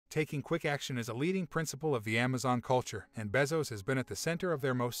Taking quick action is a leading principle of the Amazon culture, and Bezos has been at the center of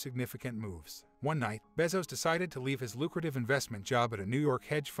their most significant moves. One night, Bezos decided to leave his lucrative investment job at a New York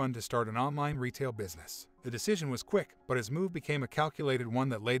hedge fund to start an online retail business. The decision was quick, but his move became a calculated one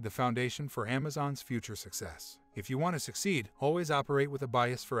that laid the foundation for Amazon's future success. If you want to succeed, always operate with a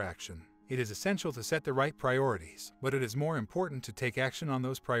bias for action. It is essential to set the right priorities, but it is more important to take action on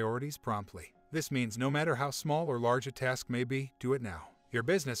those priorities promptly. This means no matter how small or large a task may be, do it now. Your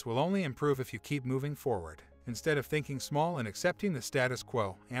business will only improve if you keep moving forward. Instead of thinking small and accepting the status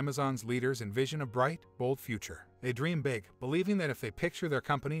quo, Amazon's leaders envision a bright, bold future. They dream big, believing that if they picture their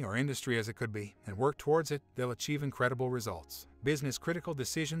company or industry as it could be and work towards it, they'll achieve incredible results. Business-critical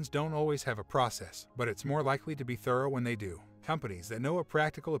decisions don't always have a process, but it's more likely to be thorough when they do. Companies that know a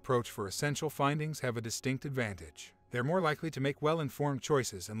practical approach for essential findings have a distinct advantage. They're more likely to make well-informed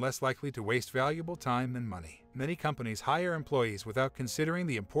choices and less likely to waste valuable time and money. Many companies hire employees without considering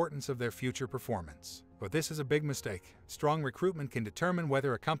the importance of their future performance. But this is a big mistake. Strong recruitment can determine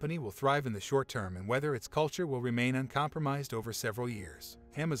whether a company will thrive in the short term and whether its culture will remain uncompromised over several years.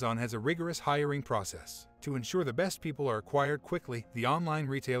 Amazon has a rigorous hiring process. To ensure the best people are acquired quickly, the online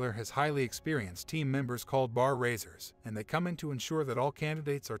retailer has highly experienced team members called bar raisers, and they come in to ensure that all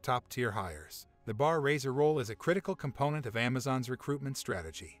candidates are top-tier hires. The bar raiser role is a critical component of Amazon's recruitment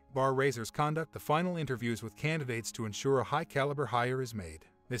strategy. Bar raisers conduct the final interviews with candidates to ensure a high-caliber hire is made.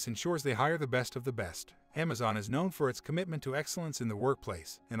 This ensures they hire the best of the best. Amazon is known for its commitment to excellence in the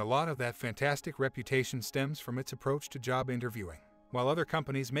workplace, and a lot of that fantastic reputation stems from its approach to job interviewing. While other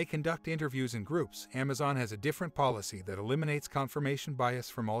companies may conduct interviews in groups, Amazon has a different policy that eliminates confirmation bias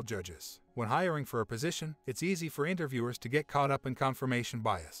from all judges. When hiring for a position, it's easy for interviewers to get caught up in confirmation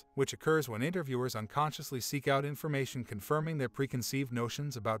bias, which occurs when interviewers unconsciously seek out information confirming their preconceived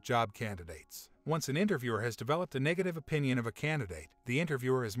notions about job candidates. Once an interviewer has developed a negative opinion of a candidate, the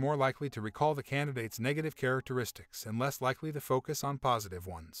interviewer is more likely to recall the candidate's negative characteristics and less likely to focus on positive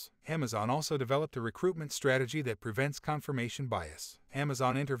ones. Amazon also developed a recruitment strategy that prevents confirmation bias.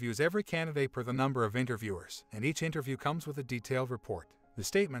 Amazon interviews every candidate per the number of interviewers, and each interview comes with a detailed report. The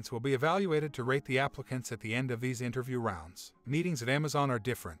statements will be evaluated to rate the applicants at the end of these interview rounds. Meetings at Amazon are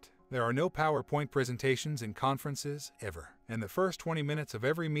different. There are no PowerPoint presentations in conferences, ever. And the first 20 minutes of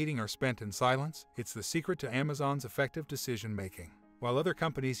every meeting are spent in silence. It's the secret to Amazon's effective decision-making. While other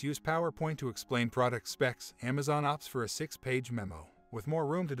companies use PowerPoint to explain product specs, Amazon opts for a 6-page memo. With more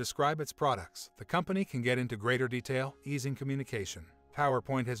room to describe its products, the company can get into greater detail, easing communication.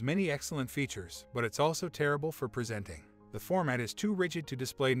 PowerPoint has many excellent features, but it's also terrible for presenting. The format is too rigid to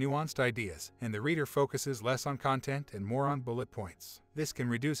display nuanced ideas, and the reader focuses less on content and more on bullet points. This can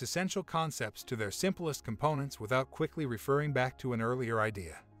reduce essential concepts to their simplest components without quickly referring back to an earlier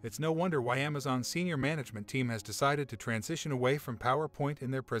idea. It's no wonder why Amazon's senior management team has decided to transition away from PowerPoint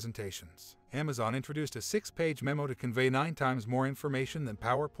in their presentations. Amazon introduced a 6-page memo to convey 9 times more information than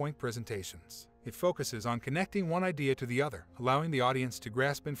PowerPoint presentations. It focuses on connecting one idea to the other, allowing the audience to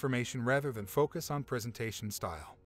grasp information rather than focus on presentation style.